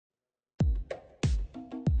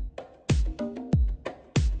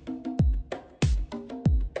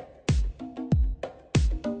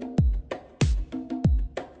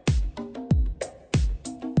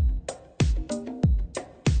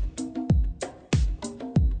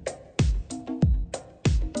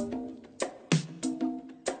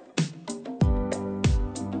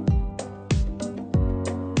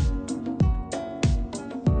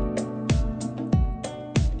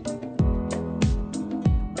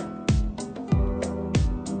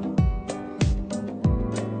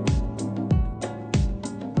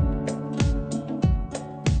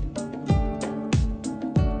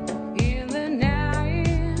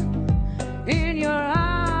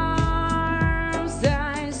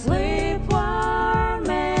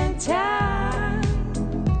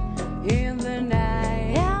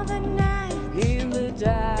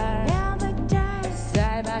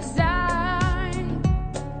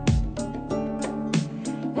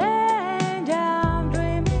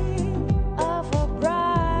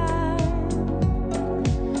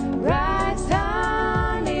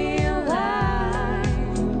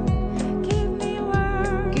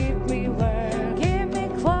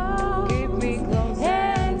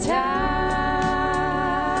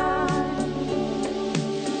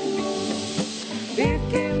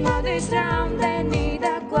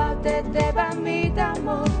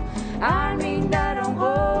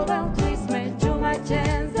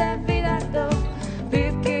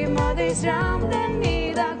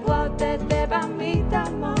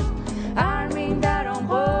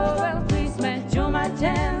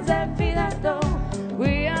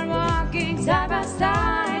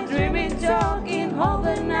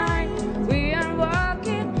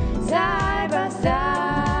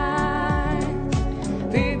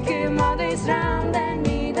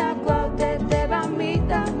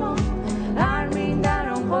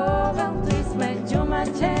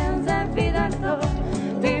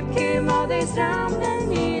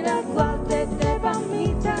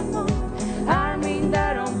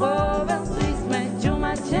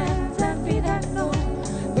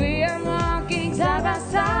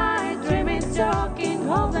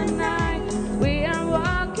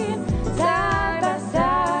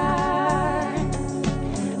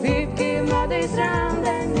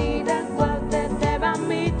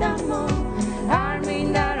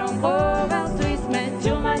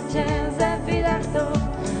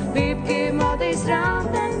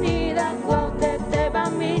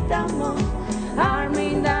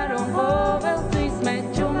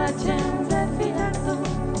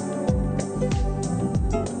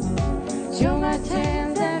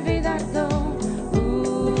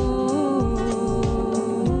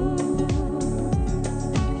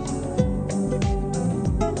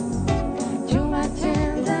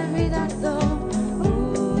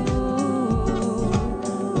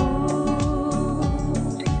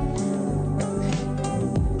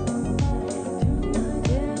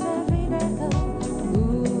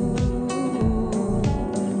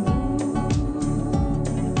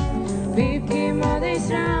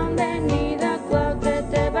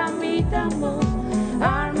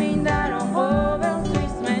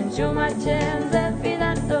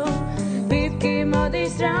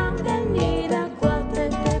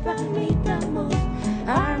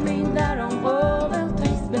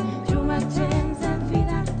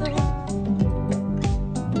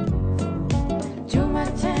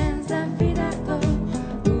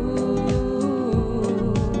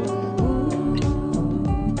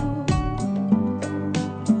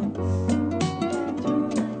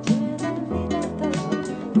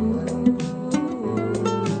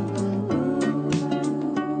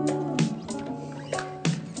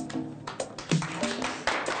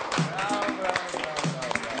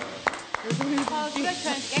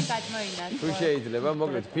შეიძლება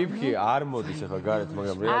მოკლედ ფიფქი არ მოდის ახლა გარეთ,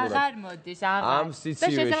 მაგრამ რეალურად აღარ მოდის, აღარ. ამ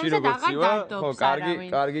სიცივეში როგორც ივა, ხო,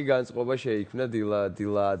 კარგი განწყობა შეიქმნა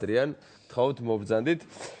დილა ადრიან. თხოვთ მობრძანდით.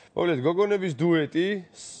 მოკლედ გოგონების დუეტი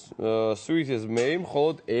Sweet as May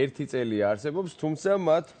მხოლოდ 1 წელი არსებობს, თუმცა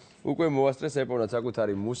მათ უკვე მოასწრეს ეპოვნათ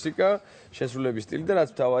საკუთარი მუსიკა, შესრულების სტილი და რაც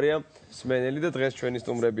მთავარია, მსმენელი და დღეს ჩვენი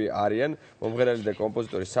სტუმრები არიან მომღერალი და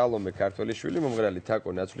კომპოზიტორი Salome Kartvelishvili, მომღერალი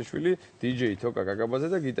Tako Nacvlishvili, DJ Toka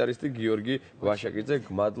Kakabadze და გიტარისტი Giorgi Vashakidze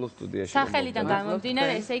გმადლობ სტუდიაში. სახელიდან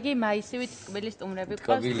გამომდინარე, ესე იგი მაისივით ტკბილი სტუმრები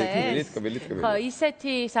გყავს დღეს. ხო,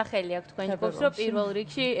 ისეთი სახელი აქვს თქვენ ჯგუფს, რომ პირველ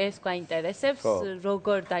რიგში ეს გვაინტერესებს,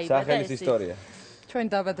 როგორ დაიბადა ეს. სახელის ისტორია. ჩვენ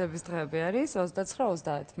დაბადების დღეები არის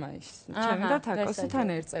 29-30 მაისს. ჩემი და თაკოსთან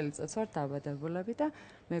 1 წელიწადს ვარ დაბადებულები და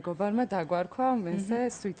მეგობარმა დაგვარქვა მესე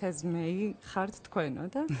Sweet as May ხართ თქვენო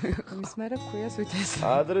და იმის მერე ქვია Sweet as May.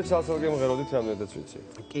 ადრე ცალ-ცალკე მღეროდით რამდენადაც ვიცი.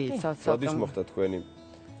 კი, ცალ-ცალკე. როდის მოხდა თქვენი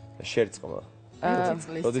შერწყმა? 1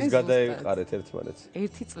 წლის როდის გადაეყარეთ ერთმანეთს?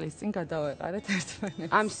 1 წლის წინ გადავეყარეთ ერთმანეთს.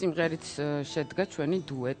 ამ სიმღერით შედგა ჩვენი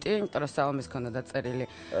დუეტი, იმიტომ რომ Salome-ს ქონდა დაწერილი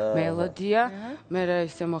მელოდია. მე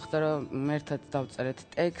ისე მოხდა რომ ერთად დავწერეთ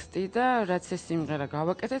ტექსტი და რაც ეს სიმღერა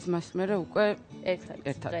გავაკეთეთ, მას მე უკვე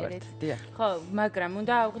ერთად ვართ. დიახ. ხო, მაგრამ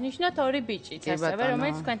უნდა აღვნიშნოთ ორი ბიჭიც ასევე,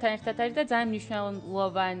 რომელიც თქვენთან ერთად არის და ძალიან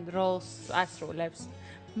მნიშვნელოვან როლს ასრულებს.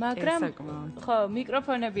 მაგრამ ხო,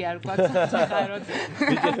 მიკროფონები არ გვაქვს ახაროთ.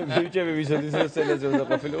 ბიჭები ვისოდეს რომ სცენაზე უნდა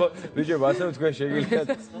ყოფილიყო, ბიჭები ასე თქვენ შეგიძლიათ.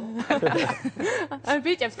 ან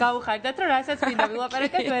ბიჭებს გავუხარდათ რომ რასაც მინდა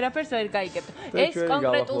ვილაპარაკეთ, ვერაფერს ვერ გაიგებთ. ეს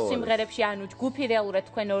კონკრეტულ სიმღერებში, ანუ ჯგუფი რეალურად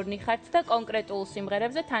თქვენ ორნი ხართ და კონკრეტულ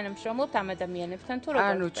სიმღერებზე თანამშრომლობთ ამ ადამიანებთან თუ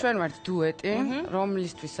როგორ? ანუ ჩვენ ვართ დუეტი,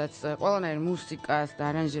 რომლისთვისაც ყველანაირ მუსიკას და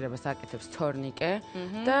არანჟირებას აკეთებს თორნიკე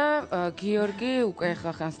და გიორგი უკვე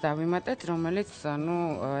ხახანს დავიმატეთ, რომელიც ანუ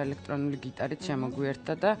ელექტრონული გიტარით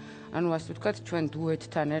შემოგვიერთდა და ანუ ასე ვთქვათ, ჩვენ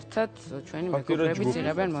დუეტთან ერთად ჩვენი მეგობრები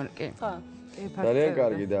იღებენ კი. ხო. ძალიან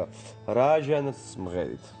კარგი და რა ჟანრს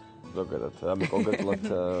მღერით? ზოგადად, რამე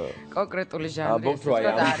კონკრეტული ჟანრი. ამბობთ რომ აი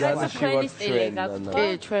ამ ჟანრში ვართ ჩვენ. კი,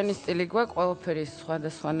 ჩვენი სტილი გვაქვს, ყველაფერი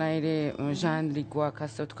სხვადასხვანაირი ჟანრი გვაქვს,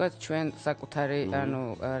 ასე ვთქვათ, ჩვენ საკუთარი ანუ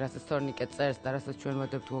რასაც თორნიკე წერს და რასაც ჩვენ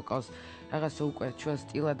ვადებთ ვოკალს, რაღაცა უკვე ჩვენ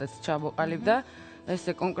სტილადაც ჩამოყალიბ და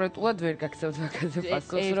ესე კონკრეტულად ვერ გაქცევთ მაგაზე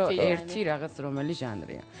პასუხს, რომ ერთი რაღაც რომელი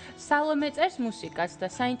ჟანრია. Salome წერს მუსიკას და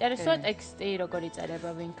საინტერესოა ტექსტი როგორ იწერება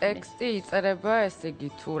ვინ ქმნის? ტექსტი იწერება, ესე იგი,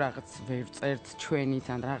 თუ რაღაც ვერ წერთ ჩვენით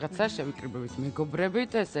ან რაღაცა შევიკრიბებით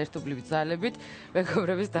მეგობრებით, ეს ერთობლივი ძალებით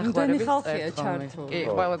მეგობრების დახმარებით წერთ. კი,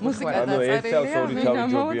 ყველა მუსიკა დაწერილია,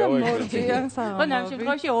 ხო, ამ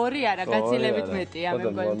შემთხვევაში 2 არა, გაცილებით მეტია, მე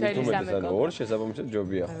მგონი მთელი სამეგობრო. 2 შესაბამისად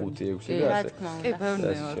ჯობია 5, 6 და ასე. კი,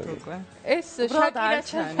 ბევრია უკვე. ეს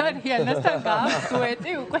შაკირას არიანასთან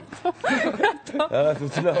გავხდუეტი უკვე.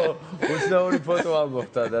 უცნაური ფოტო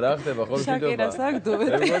ამოხდა და რა ხდება ხო ვიდეო? შაკირას აქ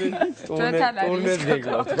დუეტი. ტურნეს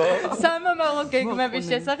გეგმავთ ხო? სამომავლო გეგმების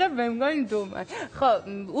შესახებ მე მგონი დუმარ. ხო,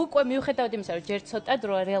 უკვე მიუხედავად იმისა, რომ ჯერ ცოტა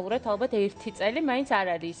დრო რეალურად ალბათ 1 წელი მაინც არ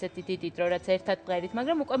არის ისეთი დიდი დრო, რაც ერთად მღერით,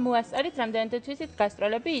 მაგრამ უკვე მოასწარით რამდენადაც ვიცით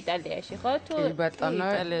გასტროლები იტალიაში, ხო? თუ კი ბატონო,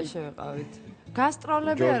 იტალიაში ვიყავით.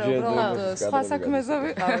 გასტროლები არა, უბრალოდ სხვა საქმეზე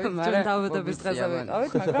ვიყავით, ჩვენ დაავადების დღეზე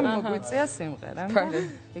ვიყავით, მაგრამ მოგვიწია სიმღერა.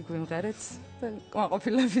 იქ ვიმღერეთ და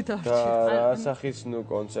კმაყოფილები დავჭირდა. რა სახის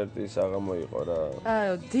კონცერტი საღამო იყო რა?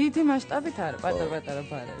 დიდი მასშტაბით არა, პატარ-პატარა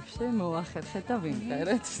ბარებში მოვახერხეთ და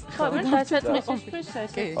ვიმღერეთ. ხო, მე დასაწყისისთვის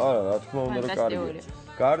ესე. არა, რა თქმა უნდა, კარგი.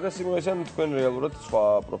 გარდა სიმღერისა, თქვენ რეალურად სხვა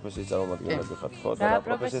პროფესიის წარმომადგენლები ხართ, ხო? და რა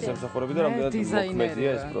პროფესიას ემსახურები და რამდენად მოქმედია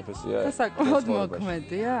ეს პროფესია? საკმაოდ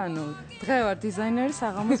მოქმედია, ანუ დღე ვარ დიზაინერი,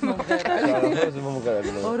 საღამოს მომღერალი. საღამოს მომღერალი.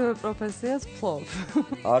 ორივე პროფესიას ფლობ.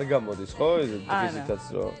 არ გამოდის, ხო? ისეთაც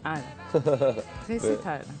რო. არა. დღისით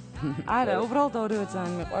არა. არა, უბრალოდ ორივე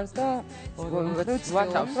ძალიან მიყვარს და ორივე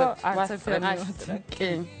არც ერთი არ მივაწვე.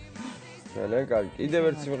 კი. ძალიან კარგი. კიდევ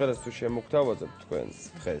ერთ სიმღერას თუ შემოგთავაზებთ თქვენ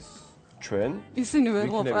დღეს ჩვენ ისინი ვერ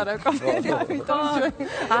ყოფარაკობენ, ამიტომ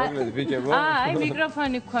მოგლედ ბიჭებო. აი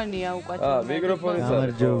მიკროფონი გქონია უკვე. მიკროფონი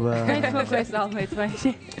გამარჯობა. მე მოგესალმეთ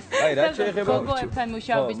მაშინ. აი რა შეიძლება გოგოებთან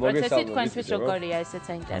მუშაობის პროცესი თქვენთვის როგორია, ესეც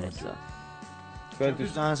საინტერესოა. თქვენთვის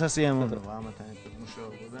ძალიან სასიამოვნოა ამათან ერთად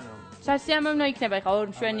მუშაობა და რა. სასიამოვნო იქნება, ხა ორ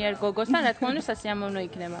მშვენიერ გოგოსთან, რა თქმა უნდა, სასიამოვნო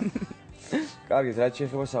იქნება. კარგით, რა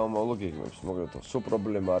შეიძლება სამომავლო გეგმებს, მოგეთ სულ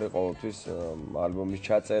პრობლემა არის ყოველთვის ალბომის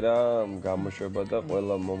ჩაწერა, გამოშვება და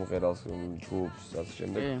ყველა მომღერალს ჯგუფს ასე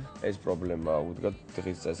შემდეგ. ეს პრობლემა უდგათ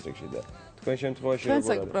დღის წესრიგში და თქვენ შემთხვევაში როგორ არის?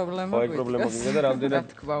 ხო, ეს პრობლემა გინდა და რამდენად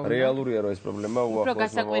რეალურია რომ ეს პრობლემა უფრო უახლოეს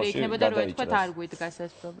გასაკვირი იქნება და რო ეთქვათ არ გვიდგას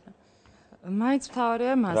ეს პრობლემა. მაინც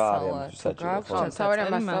მთავარია მასალა. გააქვთ მთავარია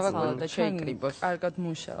მასალა და შეიკრიბოს. კარგად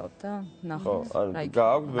მუშაობ და ნახოთ. ანუ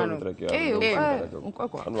გააქვთ ბევრი ტრეკი კი, უკვე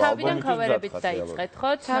გვაქვს. თავიდან ქავერებით დაიწყეთ,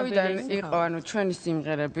 ხო? თავიდან იყო, ანუ ჩვენი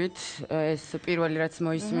სიმღერებით, ეს პირველი რაც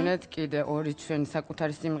მოისმინეთ, კიდე ორი ჩვენი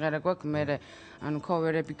საკუთარი სიმღერა გვაქვს, მერე ანუ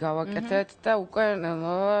ქოვერები გავაკეთეთ და უკვე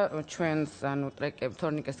ჩვენს ანუ ტრეკებს,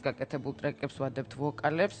 თორნიკეს გაკეთებულ ტრეკებს ვადებთ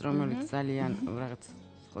ვოკალებს, რომელიც ძალიან რაღაც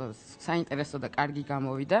საინტერესო და კარგი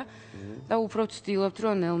გამოვიდა და უფრო ვცდილობთ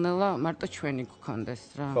რომ ნელ-ნელა მარტო ჩვენი გქონდეს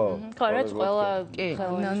რა. ხო, რაც ყველა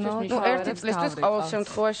ხელოვნების ერთი წლისთვის ყოველ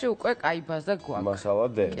შემთხვევაში უკვე კაი ბაზა გვაქვს. მასალა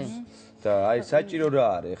დებს. და აი საჭირო რა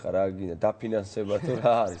არის ხა რა გინდა დაფინანსება თუ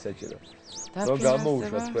რა არის საჭირო? რომ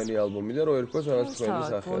გამოუშვა თქვენი ალბომი და რომ ერქოს რაღაც თქვენი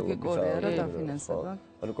სახელობის დაფინანსება.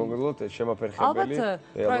 ანუ კონკრეტულად შემაფერხებელი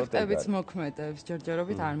პროექტებიც მოქმედებს,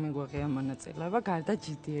 ჯერჯერობით არ მიგვიღია მონაწილეობა, გარდა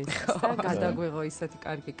GDS-ისა და გადაგვიღო ისეთი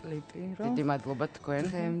კარგი კლიპი, რომ დიდი მადლობა თქვენ.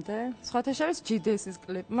 დღემდე. სხვათა შორის GDS-ის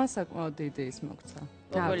კლიპმა საკმაოდ დიდი ის მოგცა.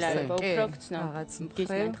 პოპულარობა უფრო გწნა. რაღაც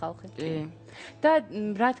გისმენთ ხალხი. კი. და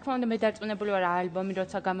რა თქმა უნდა მე დარწმუნებული ვარ ალბომი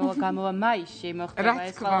როცა გამოვა მაისში მოხდება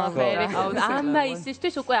ეს ყველაფერი. ამ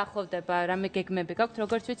მაისისთვის უკვე ახლოვდება რამე გეგმები გაქვთ,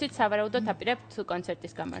 როგორც ვიცით, სავარაუდოდ აპირებთ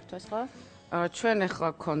კონცერტის გამართვას, ხო? ჩვენ ახლა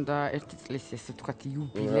გქონდა 1 წლის ესე ვთქვათ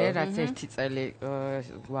იუბილე, რაც 1 წელი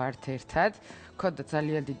ვართ ერთად. გქონდა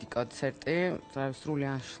ძალიან დიდი კონცერტი, სრული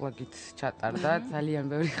ანშლაგით ჩატარდა, ძალიან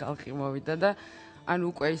ბევრი ხალხი მოვიდა და ანუ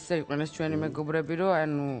უკვე ისე იყვნენ ჩვენი მეგობრები, რომ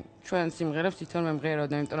ანუ ჩვენ სიმღერებს თვითონ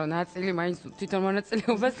მემღეროდა, იმიტომ რომ ნაწილი მაინც თვითონ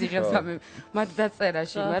მონაწილეობას იღებს ამ მათ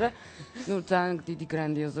დაწერაში, მაგრამ ნუ ძალიან დიდი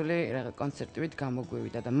გრანდიოზული რაღაც კონცერტივით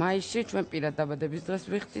გამოგვივიდა და მაისში ჩვენ პირად დაბადების დღეს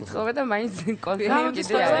ვიხდით ხოლმე და მაინც კონცერტი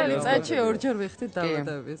ყოველ წელში ორჯერ ვიხდით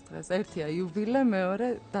დაბადების დღეს. ერთია იუბილე, მეორე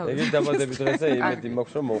ეგრე დაბადების დღესა იმედი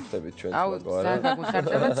მაქვს რომ მოვხდებით ჩვენ სხვაგო არა. ძალიან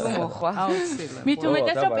გახარდებათ რომ მოხვა. აუცილებლად. მით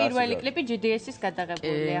უმეტეს რომ პირველი კლიპი GDS-ის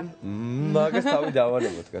გადაღებულია. მაგას თავი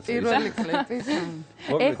დავანებოთ კაცო. პირველი კლიპი.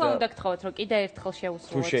 ეხლა უნდა გთხოვოთ რომ კიდე ერთხელ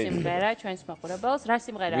შეუსრულოთ სიმღერა ჩვენს მაყურებელს. რა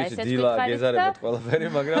სიმღერაა ესეც დილა გეზარებოთ ყველაფერი,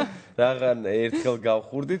 მაგრამ რაღაც ერთხელ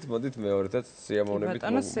გავხურდით, მოდით მეორედაც სიამოვნებით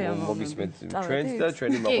მოგისმენთ ჩვენს და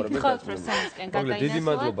ჩვენი მაყურებელს. მოგლე დიდი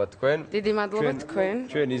მადლობა თქვენ. დიდი მადლობა თქვენ.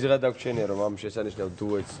 ჩვენ იზღა დაგვრჩენია რომ ამ შესანიშნავ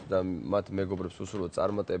დუეტს და მათ მეგობრებს უსურვოთ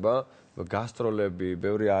წარმატება. გასტროლები,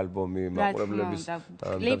 ბევრი ალბომი, მაყურებლების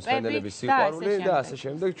მსმენელების სიყვარული და ასე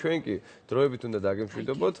შემდეგ. ჩვენ კი დროებით უნდა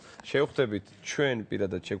დაგემშვიდობოთ. შევხვდებით ჩვენ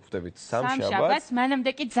პირადად შევხვდებით სამშაბათს.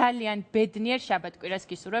 მანამდე კი ძალიან ბედნიერ შაბათ-კვირას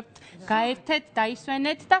გისურვებთ. გაერთეთ,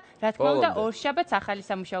 დაისვენეთ და რა თქმა უნდა ორ შაბათს ახალი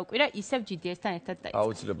სამუშაო კვირა ისევ GDS-თან ერთად დაიწყოთ.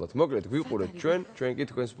 აუცილებლად. მოკლედ გვიყურეთ ჩვენ კი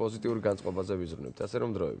თქვენს პოზიტიურ განწყობაზე ვიზრუნებთ. ასე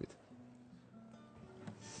რომ დროებით.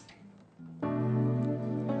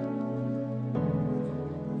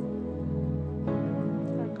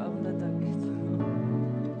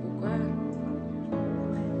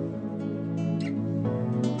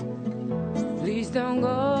 don't go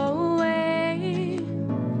away.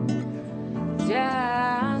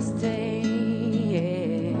 Just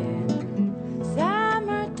stay.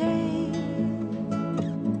 Summer day,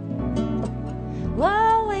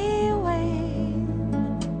 lonely way.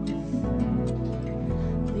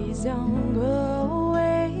 Please don't go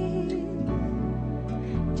away.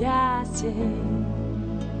 Just stay.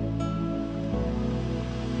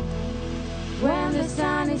 When the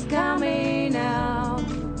sun is coming out,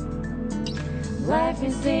 life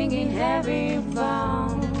is singing, having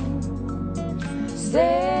fun.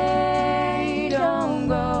 Stay, don't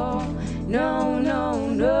go, no, no,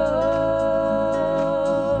 no.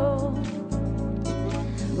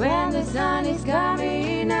 When the sun is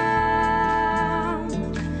coming out,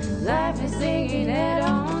 life is singing, it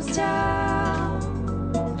don't stop.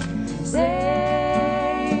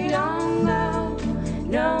 Stay, don't go,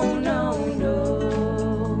 no, no, no.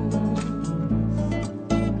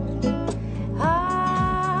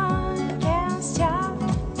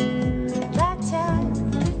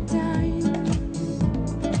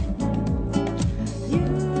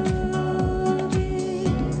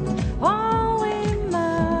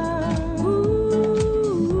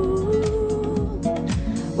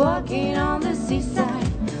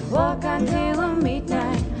 Walk until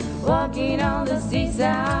midnight, walking on the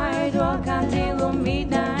seaside, walk until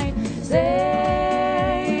midnight.